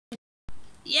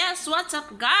Yes, what's up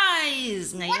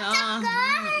guys? Ngayon, What's up,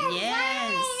 guys?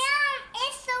 yes.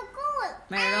 It's so cool.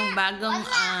 Mayroong bagong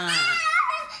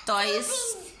toys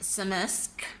Philippines. sa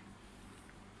Musk.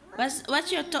 What's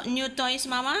your new toys,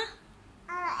 Mama?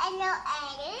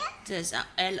 LOL. This is a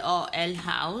LOL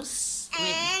house.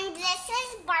 And this is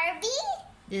Barbie.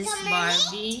 This the is mermaid.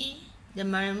 Barbie, the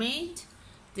mermaid.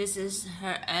 This is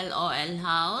her LOL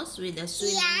house with a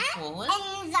swimming pool.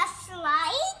 And the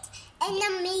slide. And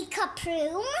the makeup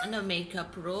room. And a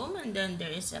makeup room. And then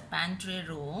there is a pantry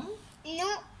room. No,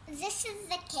 this is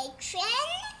the kitchen.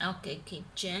 Okay,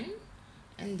 kitchen.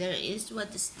 And there is,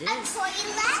 what is this? A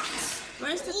toilet.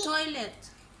 Where's the toilet?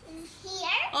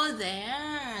 Here. Oh,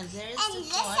 there. There's And the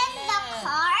this toilet. is the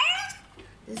car.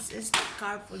 This is the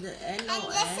car for the LOL. And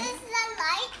this is the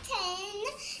light. And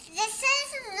this is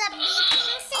the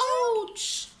beeping thing.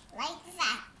 Ouch! Like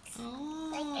that. Oh.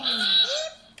 Like this.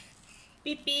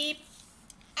 Beep Beep. beep.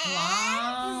 And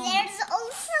Wow. there's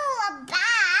also a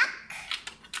back.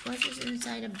 What is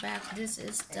inside the bag? This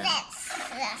is the... That's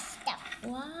the stuff.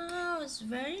 Wow, it's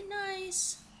very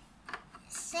nice.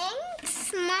 Thanks,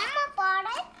 Mama bought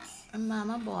it. And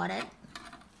Mama bought it.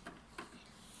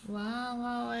 Wow,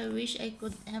 wow, I wish I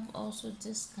could have also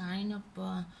this kind of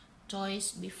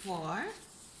toys before.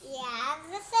 Yeah,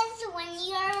 this is when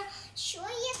you're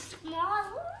small.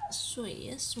 So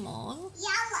is small.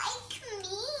 Yeah, like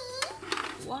me.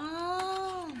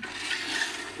 Wow,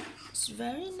 it's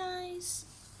very nice.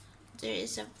 There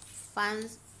is a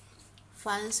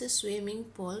fancy swimming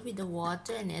pool with the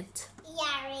water in it.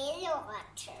 Yeah, really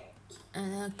water.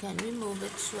 Can we move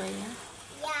it, Shreya?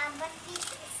 Yeah, but be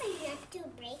careful not to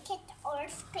break it or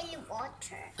spill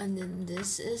water. And then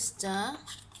this is the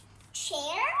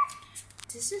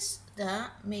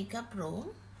makeup room.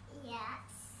 Yes.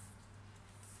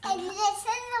 And this is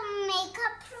the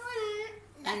makeup room.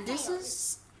 And this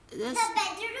is the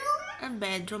bedroom. a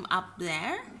bedroom up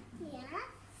there. Yeah.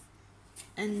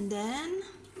 And then,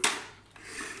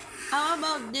 how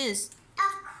about this? A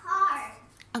car.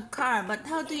 A car, but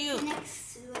how do you...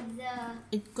 Connects to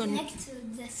It connects to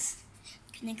this.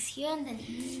 Connects here and then.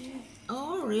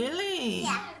 Oh, really?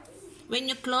 Yeah. When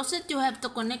you close it, you have to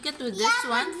connect it with this Yeah,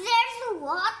 one? but there's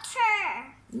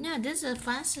water. No, this is a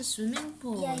fancy swimming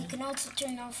pool. Yeah, you can also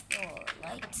turn off the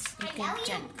lights. You I can know you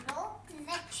turn. broke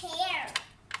the chair.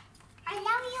 I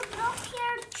know you broke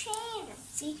your chair.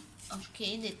 See?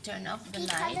 Okay, they turn off the Because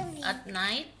light. of you. At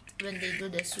night, when they do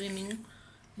the swimming,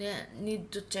 they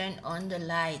need to turn on the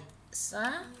lights.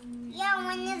 Huh? Yeah,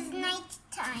 when it's night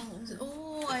time.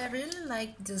 Oh, I really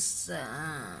like this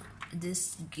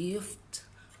this gift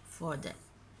for the...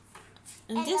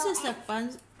 And this is a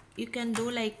fun... You can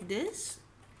do like this.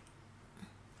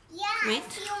 Yeah, Wait.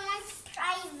 if you want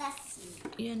privacy.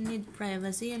 You need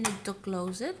privacy. You need to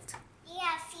close it.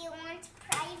 Yeah, if you want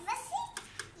privacy,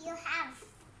 you have.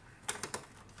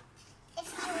 If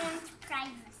you want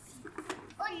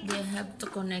privacy. They have to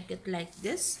connect it like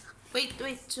this. Wait,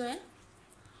 Joel.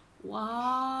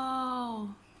 Wow.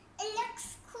 It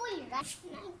looks cool, right?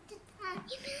 Night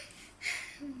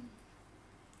time.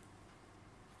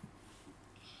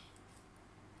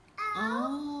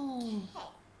 Oh.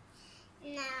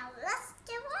 Okay. Now let's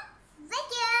do a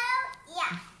video.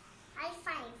 Yeah. High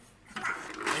five. Clap.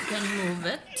 You can move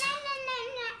it. No.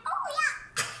 Oh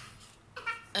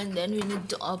yeah. And then we need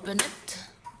to open it.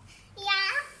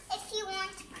 Yeah. If you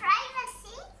want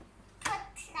privacy, put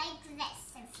like this.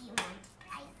 If you want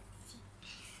privacy.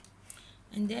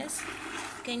 And this,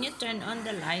 can you turn on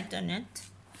the light on it?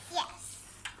 Yes.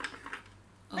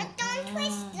 But don't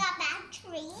twist the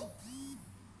battery.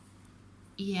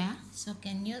 Yeah. So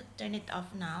can you turn it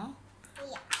off now?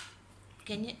 Yeah.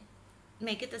 Can you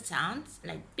make it a sound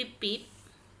like beep beep?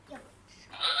 Yep.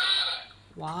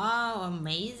 Wow,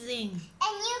 amazing.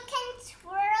 And you can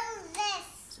twirl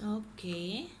this.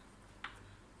 Okay.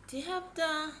 Do you have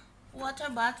the water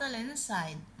bottle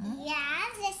inside? Yeah,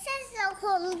 this is the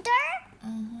holder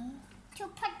Mm-hmm. to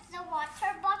put the water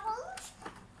bottles.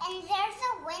 And there's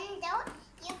a window.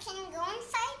 You can go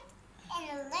inside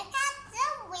and look at the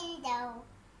window.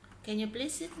 Can you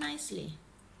please sit nicely?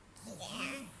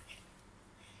 Yeah.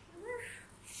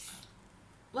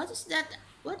 What is that?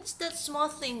 What is that small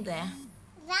thing there?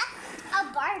 That's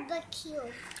a barbecue.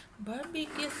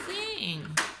 Barbecue thing.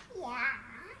 Yeah.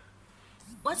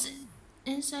 What's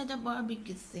inside the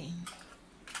barbecue thing?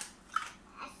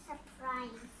 A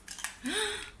surprise.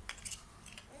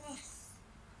 This.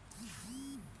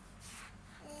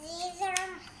 These are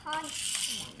hot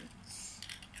ones.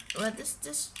 What is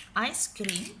this? Ice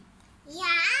cream?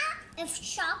 Yeah, if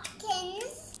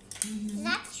Shopkins.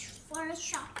 That's for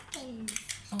Shopkins.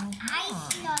 Oh.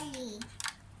 Ice lolly.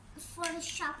 For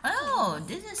shop. Oh,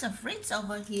 this is a fridge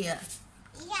over here.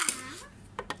 Yeah.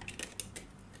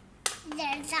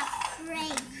 There's a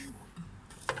fridge.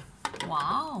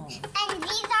 Wow. And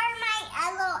these are my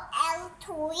LOL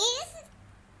toys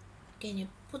Can you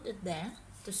put it there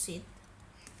to sit?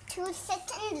 to sit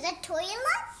in the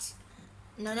toilet.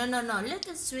 No. Let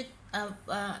us sit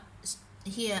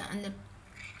here in the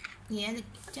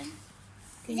kitchen.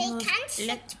 Can They you can't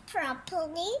sit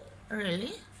properly.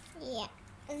 Really? Yeah.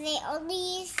 They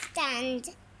only stand.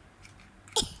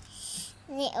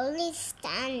 They only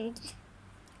stand.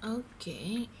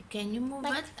 Okay. Can you move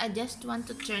it? I just want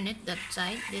to turn it that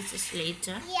side. This is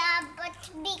later. Yeah, but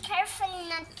be careful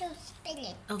not to spin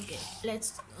it. Okay.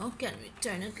 Can we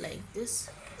turn it like this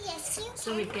Yes, you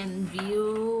so can. we can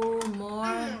view more?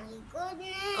 Oh my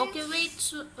goodness. Okay,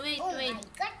 wait. Oh my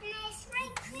goodness,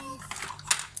 right, Chris?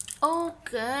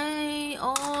 Okay.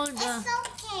 All the It's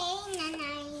okay,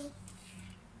 Nanay.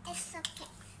 It's okay.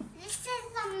 This is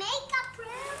the makeup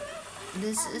room.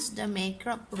 This is the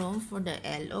makeup room for the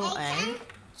LOL.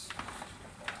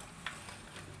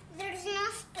 There's no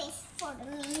space for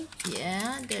me.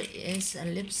 Yeah, there is a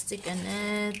lipstick in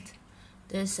it.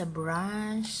 There's a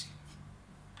brush.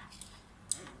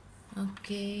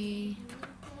 Okay.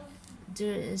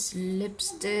 There is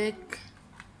lipstick.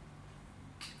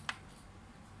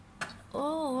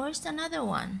 Oh, where's another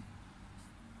one?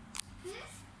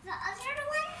 The other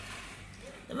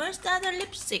one? Where's the other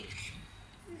lipstick?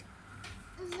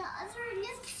 The other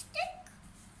lipstick?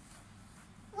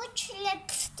 Which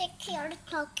lipstick you're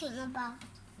talking about?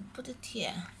 Put it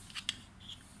here.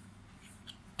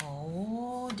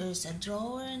 Oh, there's a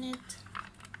drawer in it.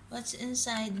 What's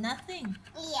inside? Nothing.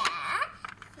 Yeah,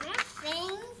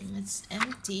 nothing. It's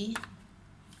empty.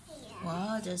 Yeah.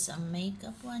 Wow, there's a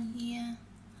makeup one here.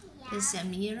 There's a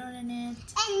mirror in it.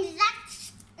 And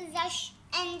that's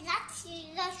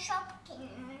the shopping.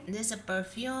 There's a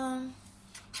perfume.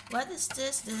 What is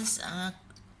this? This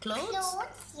clothes?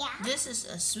 Clothes, yeah. This is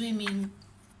a swimming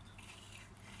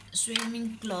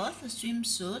cloth, a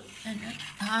swimsuit, and it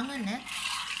hung on it.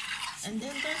 And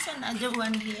then there's another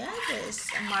one here. There's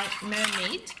a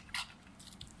mermaid.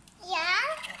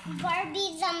 Yeah,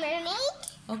 Barbie's a mermaid.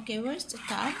 Okay, where's the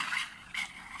top?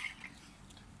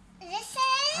 This is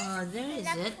Oh, there is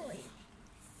the it. pool.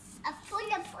 A pool.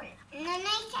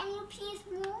 Nanay, can you please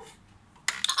move?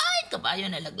 Ay, kabayo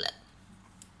nalaglag.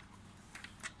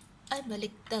 Ay,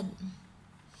 baliktad.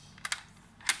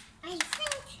 I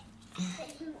think.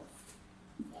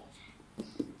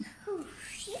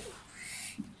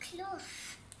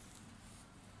 Close.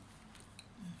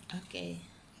 Okay.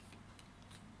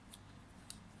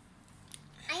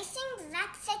 I think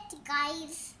that's it,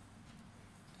 guys.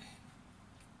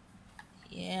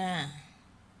 Yeah.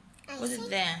 I Put it think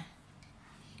there.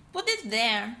 Put it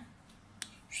there.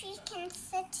 she can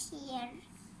sit here.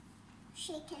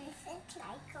 She can sit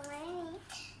like a mermaid.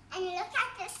 And look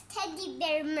at this teddy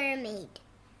bear mermaid.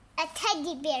 A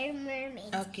teddy bear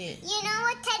mermaid. Okay. You know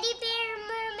a teddy bear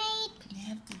mermaid? You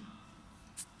have to.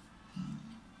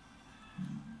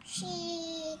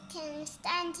 She can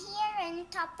stand here on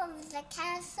top of the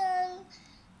castle.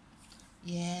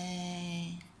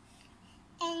 Yay.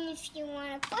 And if you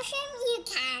want to push him, you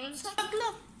can.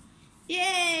 Look.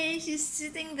 Yay, she's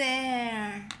sitting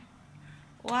there.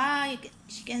 Wow,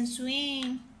 she can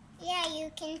swing. Yeah,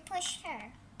 you can push her.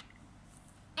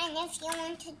 And if you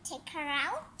want to take her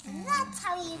out, that's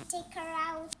how you take her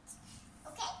out.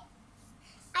 Okay?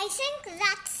 I think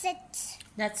that's it.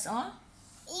 That's all?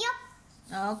 Yep,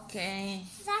 Okay.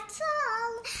 that's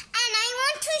all. And I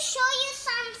want to show you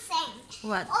something.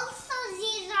 What? Also,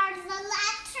 these are the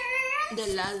ladders. The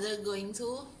ladder going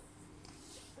to?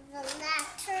 The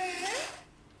ladder.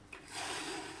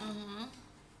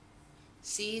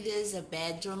 See, there's a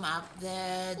bedroom up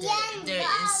there. Yeah, and There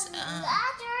is a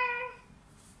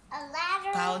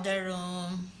ladder. powder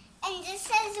room. And this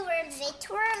is where they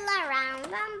twirl around.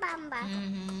 Bam, bam,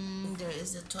 bam. There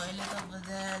is a toilet over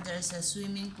there. There's a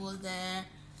swimming pool there.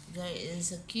 There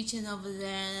is a kitchen over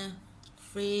there.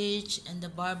 Fridge and the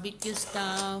barbecue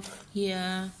stuff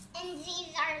here. And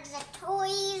these are the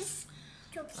toys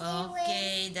to play with.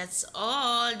 Okay, that's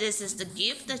all. This is the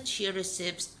gift that she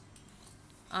receives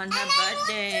on And her I want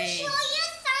to birthday. show you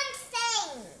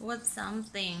something. What's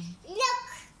something? Look,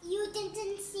 you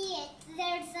didn't see it.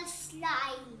 There's a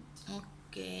slide.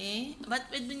 Okay. But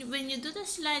when you do the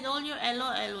slide, all your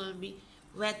LOL will be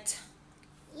wet.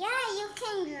 Yeah, you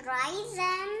can dry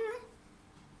them.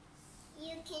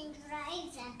 You can dry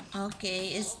them.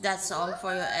 Okay, that's all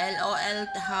for your LOL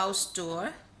house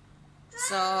tour.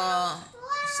 So,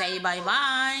 say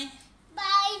bye-bye.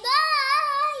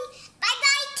 Bye-bye.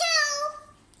 Bye-bye too.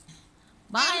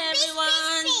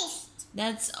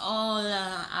 That's all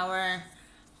our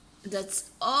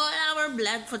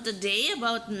blog for today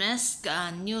about Miss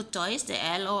new toys, the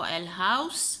LOL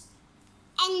house.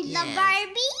 And the Yes.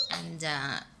 Barbie. And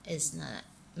it's not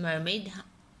mermaid.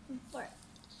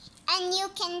 And you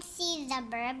can see the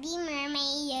Barbie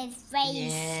mermaid's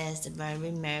face. Yes, the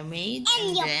Barbie mermaid.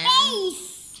 And your then,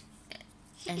 face.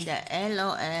 And the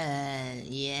LOL.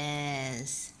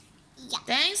 Yes. Yeah.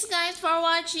 Thanks guys for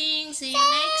watching. See you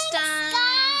next time.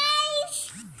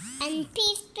 Guys. And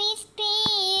peace, peace,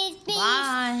 peace, peace.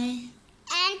 Bye.